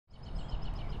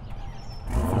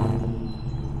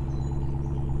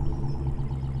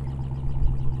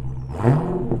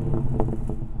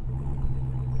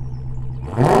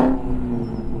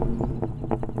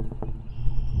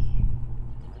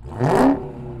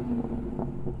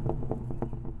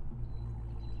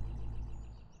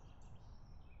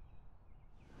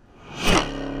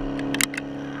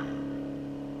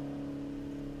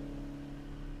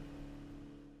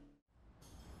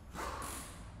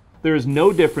There is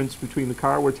no difference between the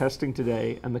car we're testing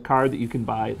today and the car that you can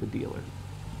buy at the dealer.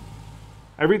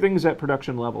 Everything's at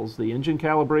production levels: the engine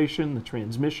calibration, the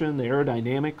transmission, the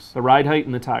aerodynamics, the ride height,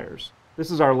 and the tires. This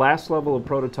is our last level of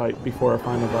prototype before our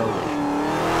final validation.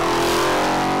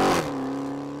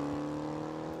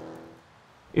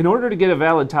 In order to get a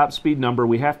valid top speed number,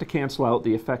 we have to cancel out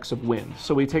the effects of wind.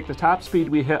 So we take the top speed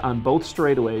we hit on both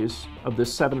straightaways of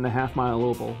this 7.5 mile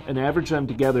oval and average them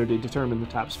together to determine the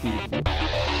top speed.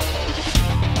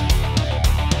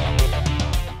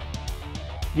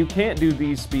 You can't do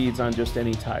these speeds on just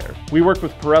any tire. We worked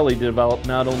with Pirelli to develop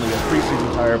not only a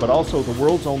 3-season tire, but also the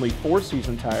world's only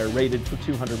 4-season tire rated for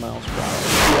 200 miles per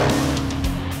hour.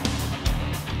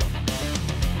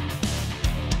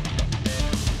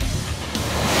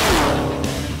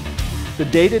 The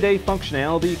day-to-day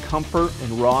functionality, comfort,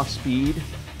 and raw speed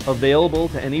available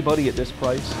to anybody at this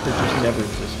price has just never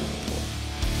existed before.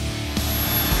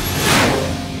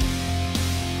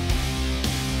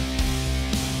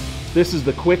 This is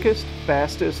the quickest,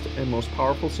 fastest, and most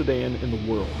powerful sedan in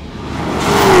the world.